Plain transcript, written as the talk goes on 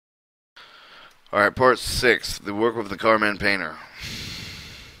Alright, part 6. The work of the Carmen painter.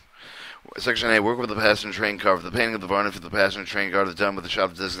 Section A. Work with the passenger train car. For the painting of the varnish for the passenger train car is done with the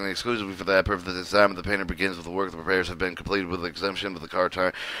shop designated exclusively for that purpose. The design of the painter begins with the work the repairs have been completed with the exemption of the car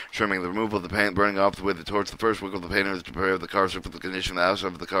tire trimming, the removal of the paint, burning off with the torch. The first work of the painter is to prepare the car for the condition of the outside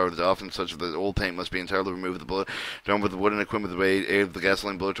of the car. It is often such that the old paint must be entirely removed. The blow done with the wooden equipment with the aid of the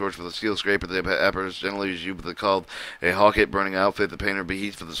gasoline blowtorch. For the steel scraper, the apparatus generally is used called a hawkette burning outfit. The painter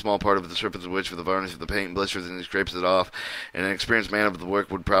beheats for the small part of the surface of which for the varnish of the paint blisters and he scrapes it off. And an experienced man of the work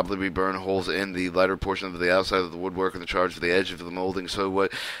would probably be burn holes in the lighter portion of the outside of the woodwork and the charge for the edge of the molding. So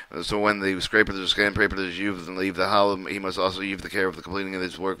when the scraper or sandpaper is used and leave the hollow, he must also use the care of the completing of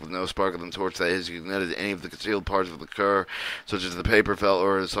his work with no spark of the torch that is ignited any of the concealed parts of the car, such as the paper felt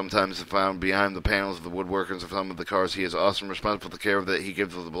or is sometimes found behind the panels of the woodworkers of some of the cars. He is also responsible for the care that he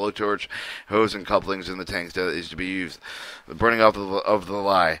gives of the blowtorch, hose, and couplings in the tanks that is to be used. The burning off of the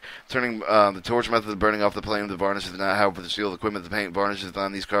lye. Turning the torch method of burning off the flame of the varnish is not, however, the steel equipment. The paint varnishes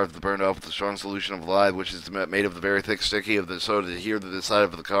on these cars is burned off with a strong solution of lye, which is made of the very thick sticky of the soda to adhere to the side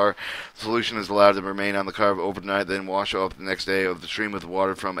of the car. The solution is allowed to remain on the car overnight, then wash off the next day of the stream with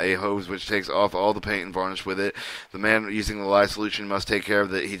water from a hose, which takes off all the paint and varnish with it. The man using the lye solution must take care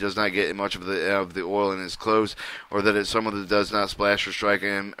that he does not get much of the oil in his clothes, or that someone that does not splash or strike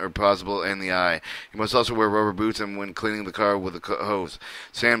him or possible in the eye. He must also wear rubber boots and when cleaning the car with a hose.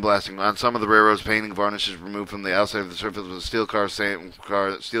 Sandblasting. On some of the railroads, painting varnish is removed from the outside of the surface with steel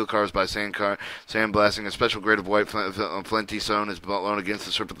cars by sandblasting. A special grade of white flinty stone is blown against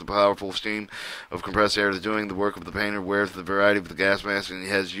the surface with a powerful stream of compressed air. Doing the work of the painter wears the variety of the gas mask and he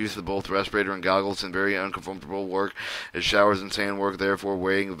has used of both respirator and goggles in very uncomfortable work as showers and sand work, therefore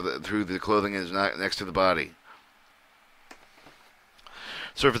weighing through the clothing is not next to the body.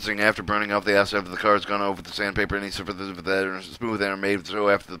 Surfacing. After burning off the outside of the car is gone over with the sandpaper. Any surfaces that are smooth and are made so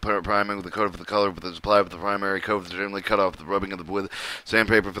after the priming with the coat of the color that is applied with the primary coat is generally cut off the rubbing of the wood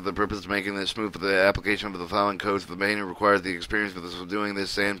sandpaper for the purpose of making it smooth. For the application of the following coats, the painter requires the experience for this. Doing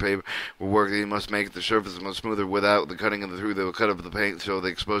this sandpaper will work. He must make the surface much smoother without the cutting through the cut of the paint, so the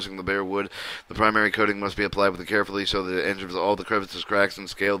exposing the bare wood. The primary coating must be applied with it carefully so that it enters all the crevices, cracks, and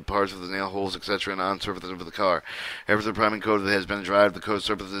scaled parts of the nail holes, etc., and on surfaces of the car. After the priming coat has been dried, the coat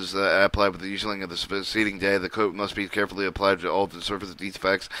surfaces applied with the usuing of the succeeding day. The coat must be carefully applied to all the surface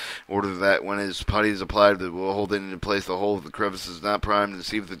defects in order that when its putty is applied, it will hold it into place. The whole of the crevice is not primed and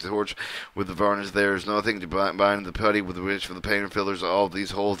see with the torch with the varnish. There is nothing to bind the putty with which for the painter fillers all of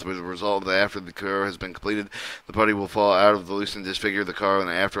these holes. With the result that after the car has been completed, the putty will fall out of the loose and disfigure the car, and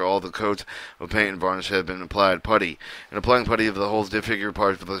after all the coats of paint and varnish have been applied. Putty. In applying putty of the holes disfigured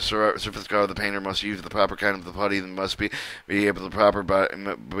parts for the surface car, the painter must use the proper kind of the putty and must be able to proper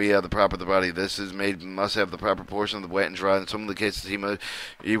the body. This is made must have the proper portion of the wet and dry. In some of the cases, he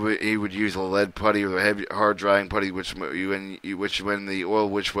would use a lead putty or a heavy, hard drying putty, which when the oil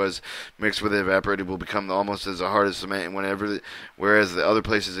which was mixed with it evaporated will become almost as hard as cement. And whereas the other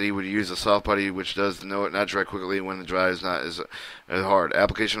places he would use a soft putty, which does not dry quickly when the dry is not as hard.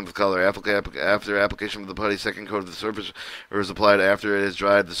 Application of the color. After application of the putty, second coat of the surface is applied. After it is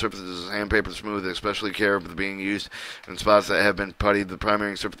dried, the surface is sandpaper smooth, especially care of being used in spots that have been puttied. The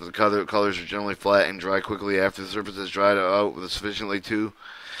primary surface of the colors are generally flat and dry quickly. After the surface is dried out with sufficiently two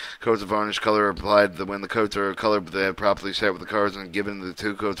coats of varnish color are applied. When the coats are colored, they have properly set with the cars and given the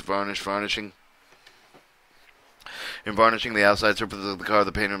two coats of varnishing. In varnishing the outside surface of the car,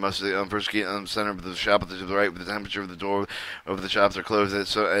 the painter must first get on the center of the shop to the right with the temperature of the door of the shops are closed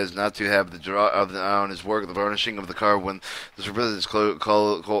so as not to have the draw of the on his work. The varnishing of the car when the surface is cold,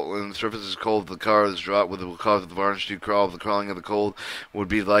 when the surface is cold, the car is dropped, will cause the varnish to crawl. The crawling of the cold would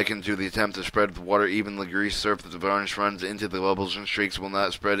be likened to the attempt to spread the water evenly. Grease surface the varnish runs into the bubbles and streaks will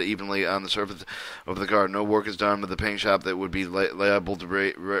not spread evenly on the surface of the car. No work is done with the paint shop that would be liable to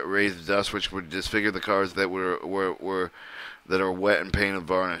raise dust, which would disfigure the cars that are wet and painted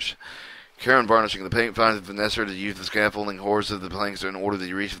varnish. Care in varnishing. The paint finds it necessary to use the scaffolding horse of the planks in order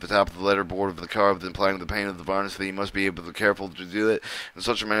to reach the top of the letter board of the car with applying the paint of the varnish. That he must be able to careful to do it in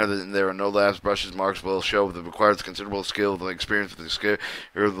such a manner that there are no laps, brushes, marks will show. That requires considerable skill and experience with the skill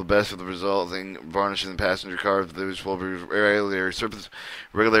or the best of the resulting varnishes in passenger cars. There will be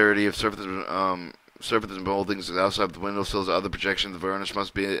regularity of surface and moldings outside of the window sills. Other projection, the varnish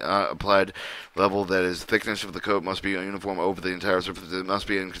must be applied level. That is, thickness of the coat must be uniform over the entire surface. It must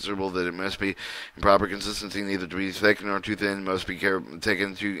be inconsiderable. That it must be in proper consistency, neither to be thick nor too thin. Must be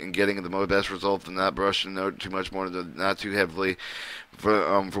taken in getting the best result, and not brush and not too much more, not too heavily.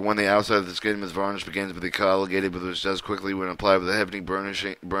 For when the outside of the skin is varnish begins with the colligated, which does quickly when applied with a heavy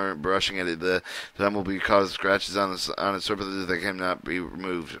brushing at it. The time will be cause scratches on its surfaces that cannot be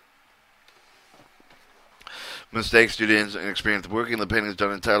removed. Mistakes due to inexperience. Working the painting is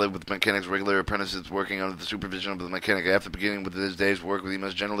done entirely with mechanics, regular apprentices working under the supervision of the mechanic. After beginning with his day's work, he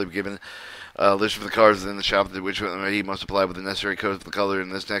must generally be given a list of the cars within the shop, which he must apply with the necessary codes of the color. In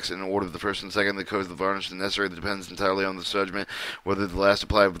this next, in order of the first and second, the codes of the varnish, the necessary depends entirely on the judgment whether the last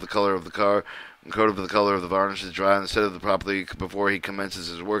applied with the color of the car. Code of the color of the varnish is dry instead of the properly before he commences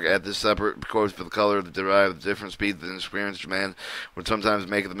his work. Add this separate codes for the color that derive the different speed that an experienced man would sometimes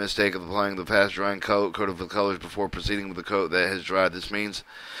make the mistake of applying the fast drying code of the colors before proceeding with the coat that has dried. This means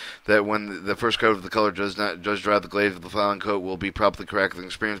that when the first coat of the color does dry, the glaze of the following coat will be properly correct. The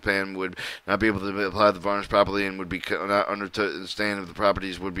experienced man would not be able to apply the varnish properly and would be not understand if the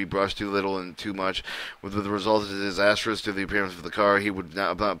properties would be brushed too little and too much, with the result is disastrous to the appearance of the car. He would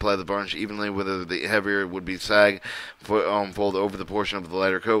not apply the varnish evenly, whether the heavier would be fold over the portion of the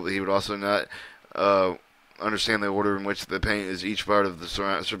lighter coat. He would also not understand the order in which the paint is each part of the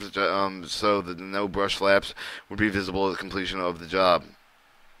surface, so that no brush flaps would be visible at the completion of the job.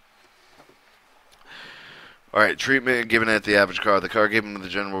 Alright, treatment given at the average car. The car given with the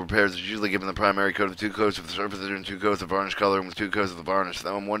general repairs is usually given the primary coat of 2 coats of the surface and 2 coats of varnish color and with 2 coats of the varnish.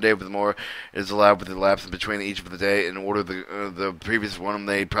 Then 1 day with more is allowed with the lapse between each of the day in order the previous one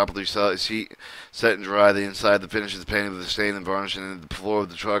they properly set and dry. The inside the finish is painted with the stain and varnish, and the floor of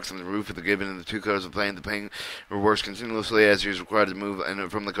the trucks and the roof of the given in the 2 coats of paint. The paint works continuously as he is required to move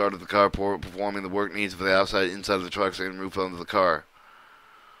from the car to the car, performing the work needs for the outside, inside of the trucks and roof of the car.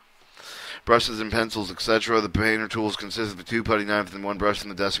 Brushes and pencils, etc. The painter tools consist of 2 putty knives and 1 brush,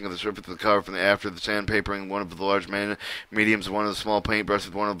 and the dusting of the surface of the car from after the sandpapering, 1 of the large mediums, 1 of the small paint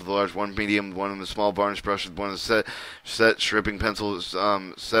brushes, 1 of the large, 1 medium, 1 of the small varnish brushes, 1 of the set stripping pencils,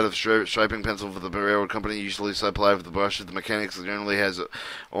 set of striping pencil for the railroad company, usually supplied with the brushes. The mechanics generally has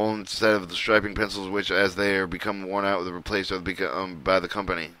own set of the striping pencils, which, as they are become worn out, are replaced by the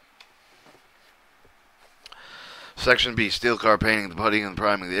company. Section B, steel car painting, the puttying and the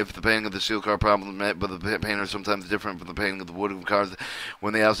priming. If the painting of the steel car problem is met by the painter is sometimes different from the painting of the wood cars,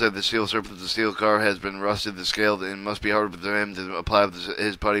 when the outside of the steel surface of the steel car has been rusted, the scaled, it must be harder for him to apply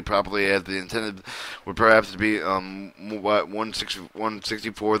his putty properly as the intended would perhaps be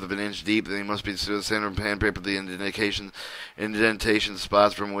 1/64th of an inch deep. Then he must be center of sandpaper. The indentation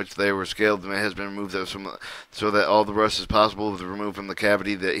spots from which they were scaled has been removed so that all the rust is possible is removed from the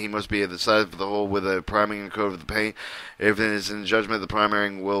cavity. That he must be at the size of the hole with a priming and coat of the paint. If it is in judgment the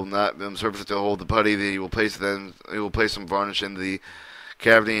priming will not surface to hold the putty, then he will place some varnish in the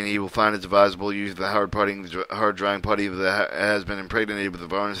cavity, and he will find it advisable use the hard drying putty that has been impregnated with the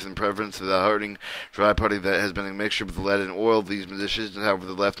varnish, in preference to the hardening dry putty that has been a mixture with lead and oil. These decisions, however,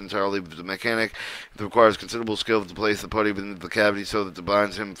 are left entirely with the mechanic. It requires considerable skill to place the putty within the cavity so that it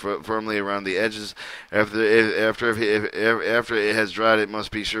binds him firmly around the edges. After it has dried, it must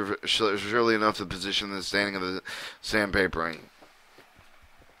be surely enough to position the standing of the sandpapering.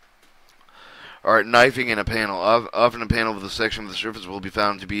 Alright, knifing in a panel. Often a panel with a section of the surface will be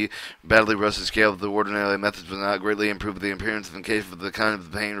found to be badly rusted. Scale of the ordinary methods will not greatly improve the appearance. In case of the kind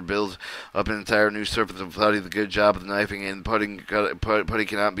of the painter builds up an entire new surface of putty, the good job of the knifing and putty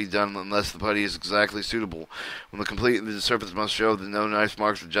cannot be done unless the putty is exactly suitable. When the surface must show that no knife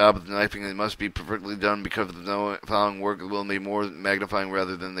marks the job of the knifing, it must be perfectly done because of the following work will be more magnifying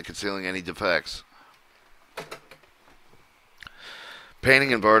rather than the concealing any defects.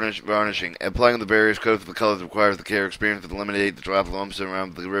 Painting and varnishing. Applying the various coats of the colors requires the care experience to eliminate the drop lumps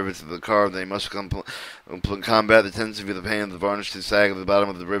around the rivets of the car. They must combat the tendency of the paint of the varnish to sag at the bottom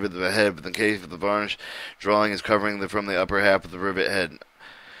of the rivet of the head. But in case of the varnish, drawing is covering from the upper half of the rivet head.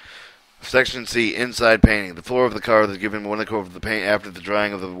 Section C, inside painting. The floor of the car is given 1 coat of the paint after the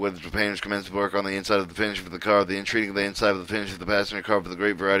drying of the wood. The painters commence work on the inside of the finish of the car. The treating of the inside of the finish of the passenger car with a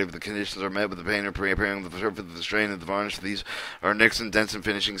great variety of the conditions are met with the painter preparing the surface of the strain of the varnish. These are nicks and dents in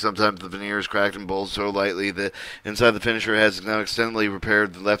finishing. Sometimes the veneer is cracked and bulged so lightly that inside the finisher has now extensively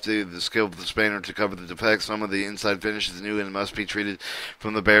repaired, left to the skill of the painter to cover the defects. Some of the inside finish is new and must be treated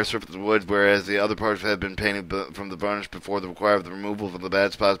from the bare surface of the wood, whereas the other parts have been painted from the varnish before the require the removal of the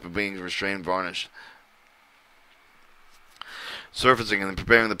bad spots by being restrained varnished. Surfacing and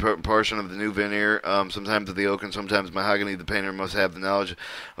preparing the portion of the new veneer, sometimes of the oak and sometimes mahogany. The painter must have the knowledge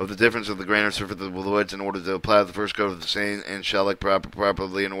of the difference of the grain or surface of the woods in order to apply the first coat of the stain and shellac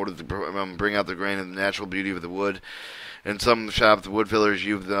properly in order to bring out the grain and the natural beauty of the wood. In some shops, the wood fillers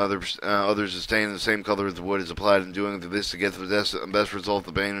use others to stain the same color as the wood is applied. In doing this to get the best result,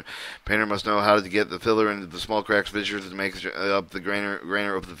 the painter must know how to get the filler into the small cracks, fissures, to make up the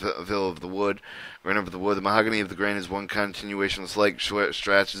grainer of the fill of the wood. grain over the wood. The mahogany of the grain is one continuation of slight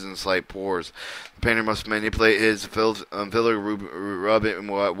scratches and slight pores. The painter must manipulate his filler, rub it in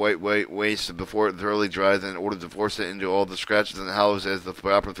white waste before it thoroughly dries in order to force it into all the scratches and hollows as the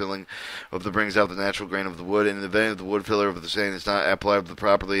proper filling of the brings out the natural grain of the wood. In the event of the wood filler of the stain is not applied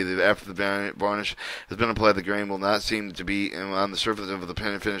properly, after the varnish has been applied, the grain will not seem to be on the surface of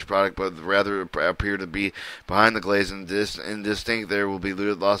the finished product, but rather appear to be behind the glaze and indistinct. There will be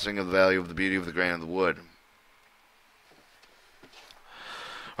losing of the value of the beauty of the grain of the wood.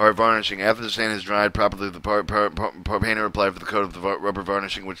 Alright, varnishing. After the stain is dried properly, the painter applied for the coat of the rubber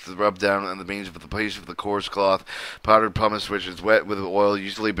varnishing, which is rubbed down on the beams of the piece of the coarse cloth, powdered pumice, which is wet with oil,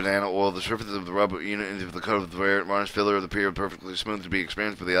 usually banana oil. The surface of the rubber unit into the coat of the varnish filler appear perfectly smooth to be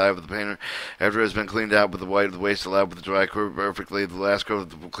experienced by the eye of the painter. After it has been cleaned out with the white of the waste allowed with the dry perfectly, the last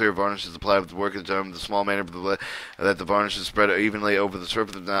coat of the clear varnish is applied with the work is done in the small manner that the varnish is spread evenly over the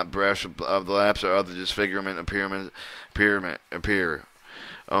surface of not brush of the lapse or other disfigurement appear.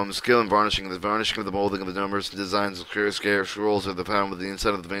 Skill in varnishing. The varnishing of the molding of the numbers, designs, of scrolls are found with the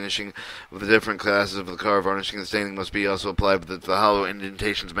inside of the vanishing of the different classes of the car. Varnishing and staining must be also applied with the hollow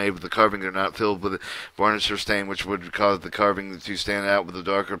indentations made with the carving are not filled with varnish or stain, which would cause the carving to stand out with a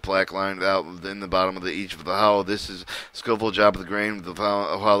darker plaque lined out in the bottom of each of the hollow. This is a skillful job of the grain with the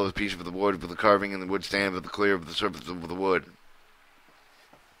hollow piece of the wood with the carving and the wood stand with the clear of the surface of the wood.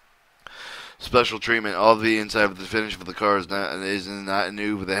 Special treatment. All the inside of the finish of the car is not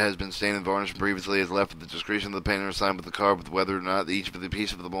new, but it has been stained and varnished previously. Is left with the discretion of the painter assigned with the car, with whether or not each of the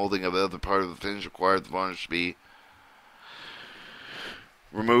piece of the molding of the other part of the finish required the varnish to be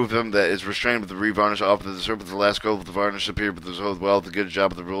remove them that is restrained with the revarnish off the surface of the last coat of the varnish appeared with the result well. The good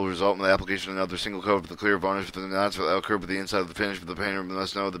job of the will result in the application of another single coat of the clear varnish with the knots will occur with the inside of the finish, but the painter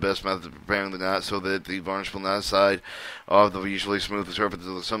must know the best method of preparing the knot so that the varnish will not side off the usually smooth surface.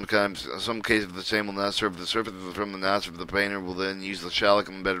 Some cases of the same will not serve the surface from the knots of the painter will then use the shellac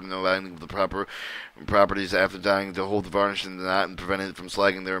and better know of the proper properties after dyeing to hold the varnish in the knot and prevent it from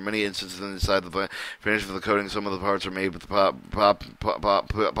slagging. There are many instances inside the finish of the coating. Some of the parts are made with the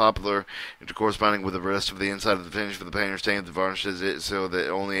popular corresponding with the rest of the inside of the finish for the painter stain the varnishes it so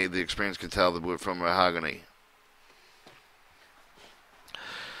that only the experienced can tell the wood from mahogany.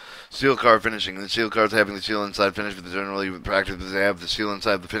 Seal card finishing. The seal cards having the seal inside finish with the generally practice they have the seal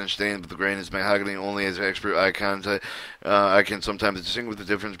inside the finish stained, but the grain is mahogany only as an expert eye can sometimes distinguish the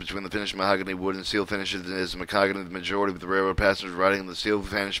difference between the finished mahogany wood and seal finishes as mahogany. The majority of the railroad passengers riding in the seal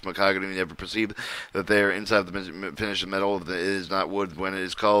finished mahogany never perceive that they are inside the finished metal. It is not wood when it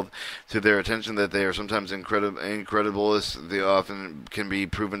is called to their attention that they are sometimes incredulous. They often can be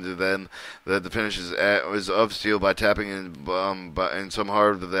proven to them that the finish is of steel by tapping in some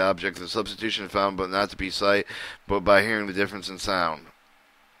hard of the object. The substitution is found but not to be sight, but by hearing the difference in sound.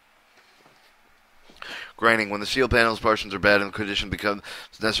 Graining. When the seal panels portions are bad in condition, it becomes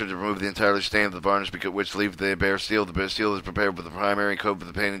necessary to remove the entire stain of the varnish, which leaves the bare steel. The bare steel is prepared with the primary coat of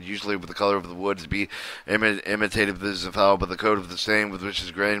the painted, usually with the color of the wood to be imitative. This is followed by the coat of the stain with which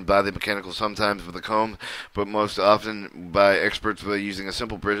is grained by the mechanical, sometimes with a comb, but most often by experts by using a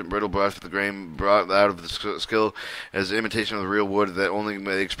simple brittle brush with the grain brought out of the skill as imitation of the real wood that only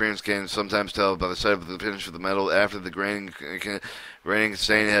the experience can sometimes tell by the sight of the finish of the metal. After the graining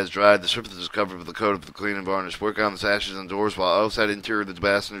stain has dried, the surface is covered with the coat of the clean and varnish. Work on the sashes and doors while outside interior of the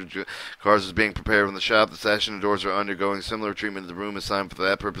passenger cars is being prepared in the shop. The sashes and doors are undergoing similar treatment. The room assigned for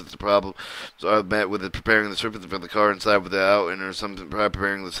that purpose. The problems are met with it preparing the surface for the car inside with the out and or some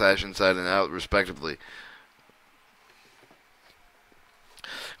preparing the sash inside and out respectively.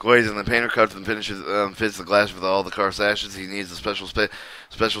 Glazing. The painter cuts and finishes fits the glass with all the car sashes. He needs the special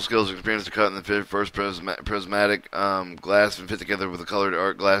skills and experience to cut and fit first prismatic glass and fit together with the colored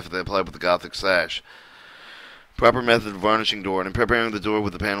art glass that applied with the Gothic sash. Proper method of varnishing door. And in preparing the door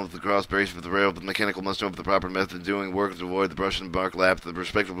with the panel of the cross brace with the rail, the mechanical must know the proper method of doing work to avoid the brush and mark lap. The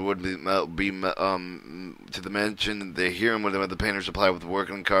respective would be to the mention they hear him when the painters apply with the work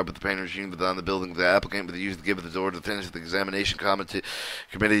and card, but the painters union on the building. The applicant with the use to give the door to the finish of the examination committee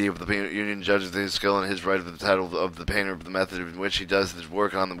of the union judges his skill and his right of the title of the painter of the method in which he does his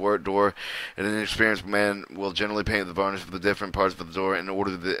work on the door. And an inexperienced man will generally paint the varnish for the different parts of the door in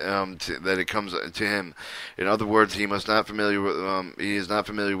order that it comes to him. In other other words, he is not familiar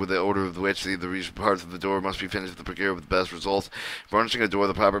with the order of which the parts of the door must be finished to procure with the best results. Varnishing a door,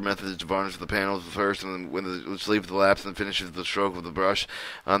 the proper method is to varnish the panels first, and then when the sleeve of the laps, and finishes the stroke with the brush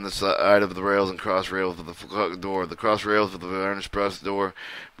on the side of the rails and cross rails of the door. The cross rails of the varnish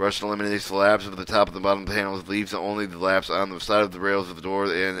brush eliminates the laps of the top and the bottom panels, leaves only the laps on the side of the rails of the door,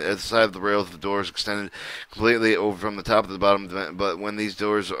 and as the side of the rails of the door is extended completely over from the top to the bottom. But when these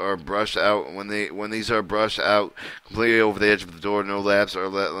doors are brushed out, when these are brushed out completely over the edge of the door, no laps are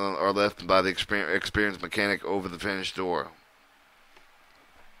left by the experienced mechanic over the finished door.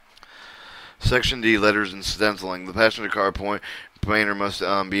 Section D, letters and stenciling. The passenger car painter must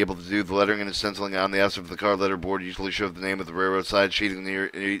be able to do the lettering and stenciling on the outside of the car letterboard. Usually show the name of the railroad side sheeting near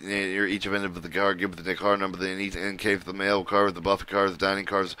each end of the car. Give the car number in each case of the mail car, the buffet cars, the dining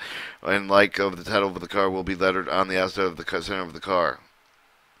cars, and like of the title of the car will be lettered on the outside of the center of the car.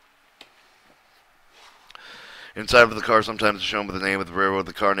 Inside of the car sometimes is shown with the name of the railroad,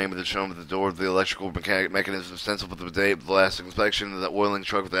 the car name is shown with the door of the electrical mechanism, stenciled with the date of the last inspection, the oiling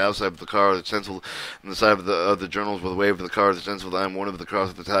truck with the outside of the car, the stenciled on the side of the journals with the wave of the car, the stenciled on one of the cars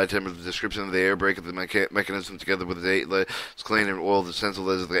with the tie timber, the description of the air brake of the mechanism together with the date, it's clean and oiled, the stenciled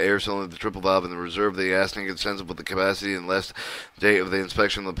as the air cylinder, the triple valve, and the reserve of the gas tank, stenciled with the capacity and last date of the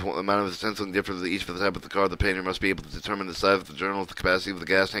inspection, the amount of the stenciling differs with each of the type of the car. The painter must be able to determine the size of the journals, the capacity of the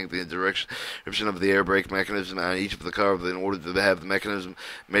gas tank, the direction of the air brake mechanism on each of the car in order to have the mechanism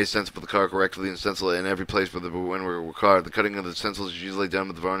made stencil the car correctly and stencil it in every place when required. The cutting of the stencils is usually done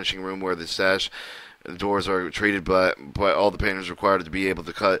with the varnishing room where the sash doors are treated by all the painters required to be able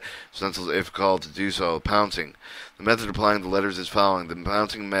to cut stencils if called to do so. Pouncing. The method of applying the letters is following. The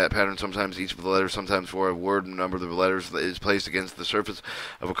pouncing pattern, sometimes each of the letters, sometimes for a word number of the letters, is placed against the surface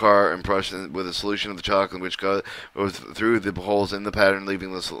of a car and brushed with a solution of the chalk, which goes through the holes in the pattern,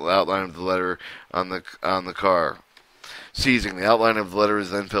 leaving the outline of the letter on the car. Seizing. The outline of the letter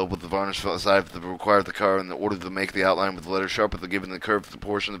is then filled with the varnish side of the required the car in order to make the outline with the letter sharp with the given the curved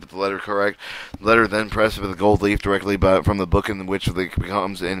portion of the letter correct. The letter then pressed with a gold leaf directly from the book in which it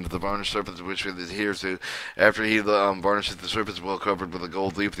becomes into the varnish surface which it adheres to. After he varnishes the surface well covered with a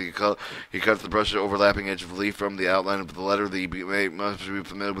gold leaf, he cuts the brush overlapping edge of the leaf from the outline of the letter. The must be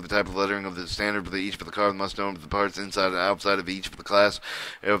familiar with the type of lettering of the standard for each of the cars, must know the parts inside and outside of each of the class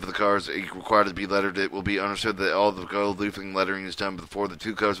of the cars required to be lettered. It will be understood that all the gold leafing lettering is done before the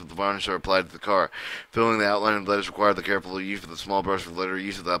two coats of the varnish are applied to the car. Filling the outline of the letters requires the careful use of the small brush for the letter.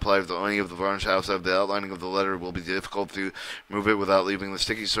 Use of the applied with any of the varnish outside of the outlining of the letter will be difficult to move it without leaving the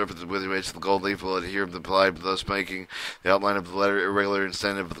sticky surface with which the gold leaf will adhere to applied, thus making the outline of the letter irregular.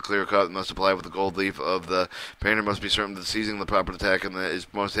 Instead of the clear cut must apply with the gold leaf of the painter must be certain that seizing the proper attack and that is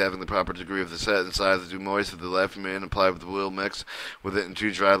most having the proper degree of the set and size to moist of the left and apply with the wheel mix with it and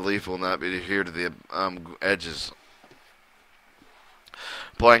too dry the leaf will not adhere to the edges.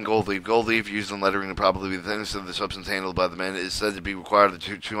 Applying gold leaf. Gold leaf used in lettering to probably be the thinnest of the substance handled by the men is said to be required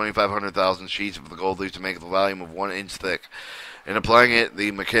to 2,500,000 sheets of the gold leaf to make the volume of 1 inch thick. In applying it, the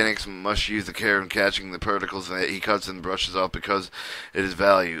mechanics must use the care in catching the particles that he cuts and brushes off because it is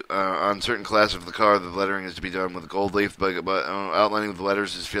value. On certain classes of the car, the lettering is to be done with gold leaf, but outlining of the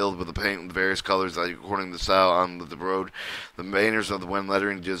letters is filled with the paint with various colors according to the style on the road. The painters of the when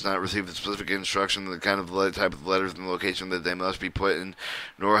lettering does not receive the specific instruction of the kind of type of letters and the location that they must be put in,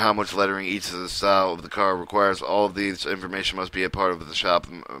 nor how much lettering each of the style of the car requires. All of these information must be a part of the shop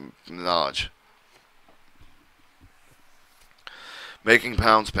knowledge. Making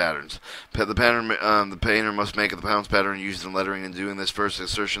pounce patterns. The painter must make the pounce pattern used in lettering. In doing this, first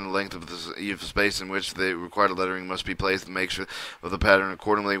assertion the length of the space in which the required lettering must be placed and make sure of the pattern.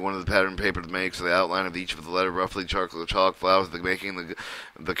 Accordingly, one of the pattern paper makes the outline of each of the letter roughly chalk flowers, making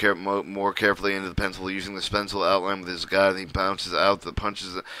more carefully into the pencil. Using the pencil outline with his guide, he punches out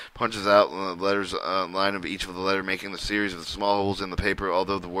the letters line of each of the letter, making the series of small holes in the paper.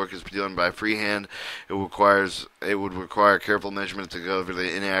 Although the work is done by freehand, it would require careful measurement to go over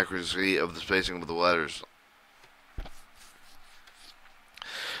the inaccuracy of the spacing of the letters.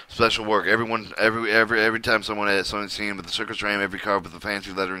 Special work. Every time someone has seen with the circus ram, every card with the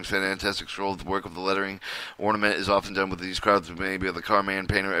fancy lettering, fantastic scroll, the work of the lettering ornament is often done with these cards. Maybe of the carman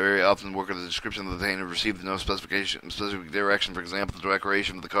painter. Very often, work of the description of the painter received no specific direction. For example, the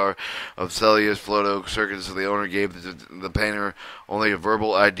decoration of the car of Celia's Floto Circus, so the owner gave the painter only a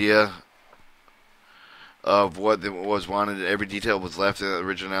verbal idea of what was wanted. Every detail was left in the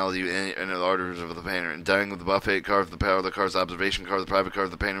originality and the orders of the painter. In dining with the buffet car, the power of the car's observation car, the private car,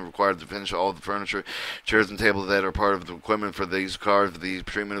 the painter required to finish all the furniture, chairs, and tables that are part of the equipment for these cars. The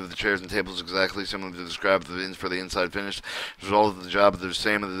treatment of the chairs and tables is exactly similar to describe for the inside finish. The result of the job is the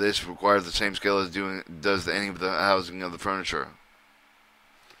same as this requires the same skill as does any of the housing of the furniture.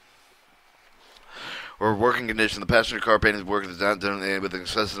 Or working condition, the passenger car painting work is not done with an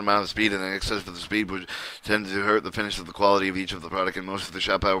excessive amount of speed, and an excess of the speed would tend to hurt the finish of the quality of each of the product, and most of the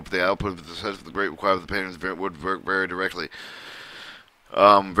shop output, the output of the success of the great requirement of the painters would work very directly.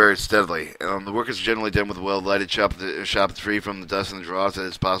 Very steadily. The work is generally done with a well-lighted shop. The shop is free from the dust and the dross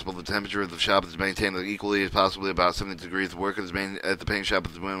as possible. The temperature of the shop is maintained equally as possibly about 70 degrees. The work is at the paint shop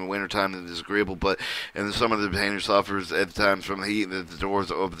in the wintertime is agreeable, but in the summer the painter suffers at times from the heat. The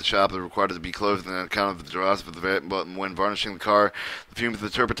doors of the shop are required to be closed on account of the dross. But when varnishing the car, the fumes of the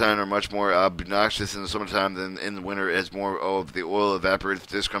turpentine are much more obnoxious in the summertime than in the winter, as more of the oil evaporates.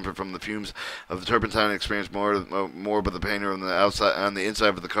 Discomfort from the fumes of the turpentine experienced more by the painter on the inside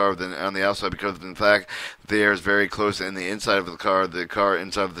of the car than on the outside, because in fact the air is very close in the inside of the car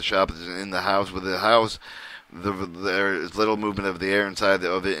inside of the shop is in the house. With the house, there is little movement of the air inside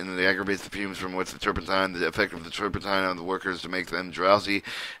of it, and it aggravates the fumes from which the effect of the turpentine on the workers to make them drowsy.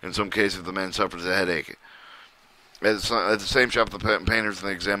 In some cases the man suffers a headache. At the same shop, the painters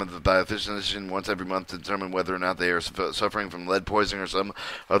examine the physician once every month to determine whether or not they are suffering from lead poisoning or some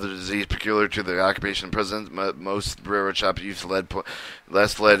other disease peculiar to their occupation. Present, most railroad shops use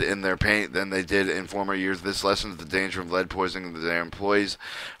less lead in their paint than they did in former years. This lessens the danger of lead poisoning to their employees.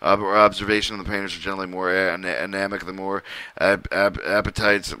 Observation of the painters are generally more anemic, the more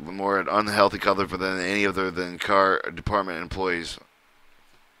appetites, the more unhealthy color than any other than car department employees.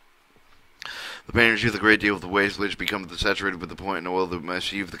 The painters use a great deal of the waste, which becomes saturated with the point in oil that must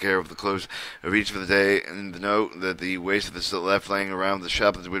achieve the care of the clothes of each for the day. And note that the waste that is left laying around the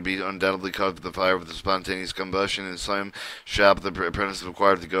shop would be undoubtedly caused by the fire with the spontaneous combustion. In some shop, the apprentice is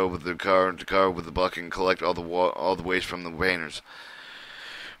required to go with the car with the bucket and collect all the waste from the painters.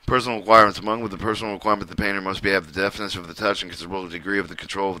 Personal requirements. Among the personal requirements, the painter must have the deftness of the touch and considerable degree of the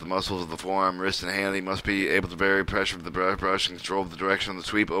control of the muscles of the forearm, wrist, and hand. He must be able to vary pressure of the brush and control of the direction of the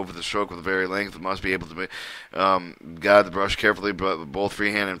sweep over the stroke with a very length. He must be able to guide the brush carefully, but both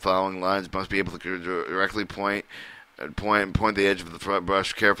freehand and following lines must be able to directly point the edge of the front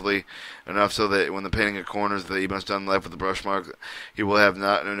brush carefully enough so that when the painting of corners that he must done left with the brush mark, he will have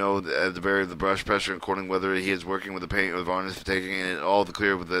not to know the vary the brush pressure according whether he is working with the paint or varnish, taking it all the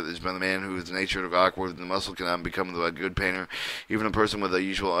clear with it is by the man who is nature awkward and the muscle cannot become a good painter. Even a person with a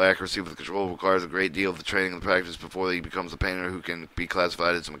usual accuracy with control requires a great deal of the training and practice before he becomes a painter who can be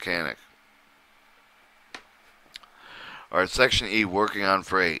classified as a mechanic. Alright, Section E, working on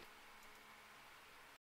freight.